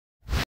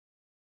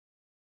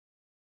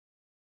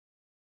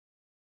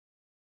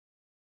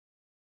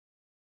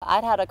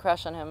I'd had a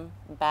crush on him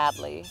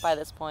badly by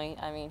this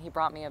point. I mean, he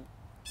brought me a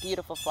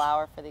beautiful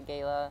flower for the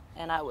gala,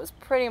 and I was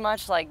pretty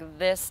much like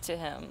this to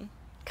him,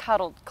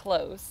 cuddled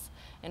close.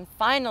 And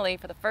finally,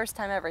 for the first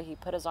time ever, he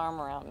put his arm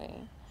around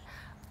me.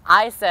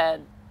 I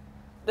said,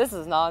 this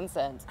is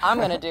nonsense. I'm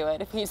going to do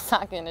it if he's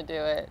not going to do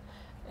it.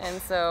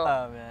 And so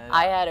Oh, man.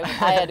 I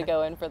had to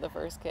go in for the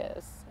first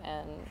kiss.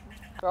 And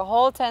for a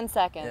whole 10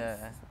 seconds,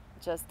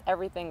 just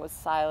everything was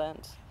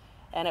silent.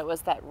 And it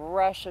was that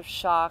rush of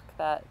shock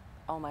that,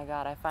 oh my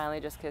God, I finally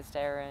just kissed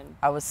Aaron.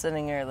 I was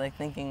sitting here like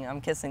thinking,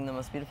 I'm kissing the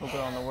most beautiful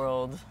girl in the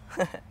world.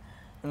 The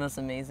most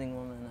amazing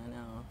woman I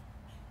know.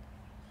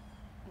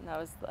 And I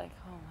was like,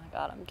 oh my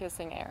God, I'm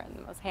kissing Aaron,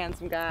 the most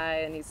handsome guy,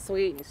 and he's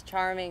sweet, and he's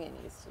charming, and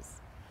he's just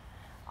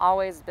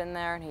always been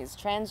there, and he's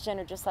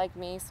transgender just like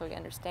me, so he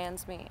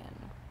understands me,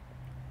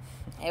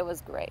 and it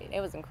was great. It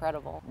was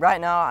incredible.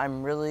 Right now,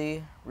 I'm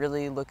really,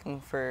 really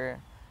looking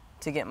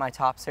to get my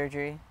top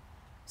surgery.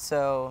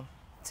 So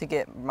to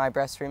get my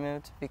breast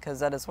removed, because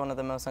that is one of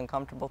the most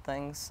uncomfortable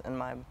things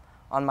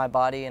on my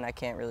body, and I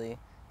can't really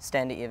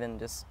stand to even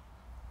just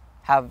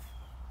have,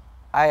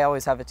 I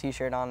always have a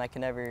t-shirt on. I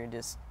can never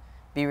just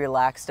be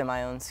relaxed in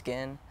my own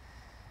skin.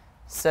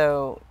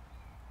 So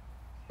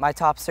my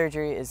top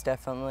surgery is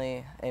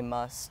definitely a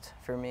must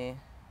for me.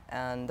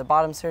 And the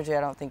bottom surgery, I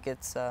don't think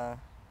it's a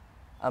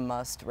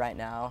must right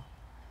now.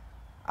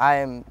 I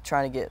am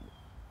trying to get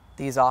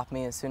these off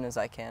me as soon as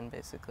I can,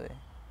 basically.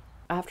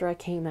 After I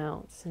came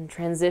out and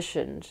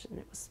transitioned, and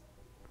it was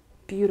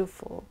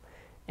beautiful,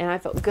 and I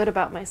felt good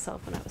about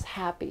myself, and I was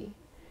happy.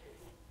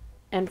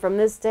 And from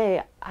this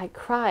day, I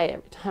cry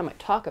every time I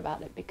talk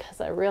about it,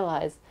 because I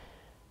realize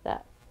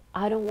that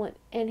I don't want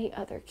any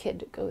other kid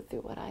to go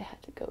through what I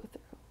had to go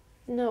through.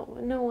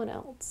 No one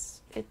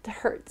else. It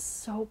hurts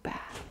so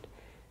bad.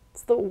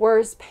 It's the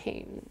worst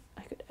pain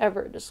I could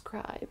ever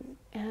describe.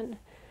 And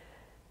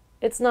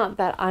it's not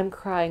that I'm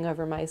crying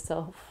over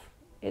myself.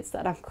 It's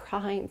that I'm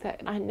crying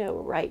that I know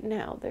right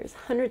now there's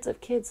hundreds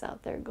of kids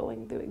out there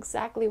going through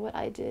exactly what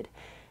I did,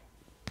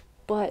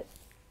 but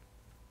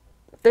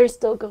they're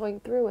still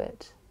going through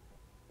it.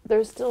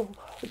 They're still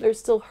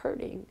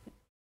hurting.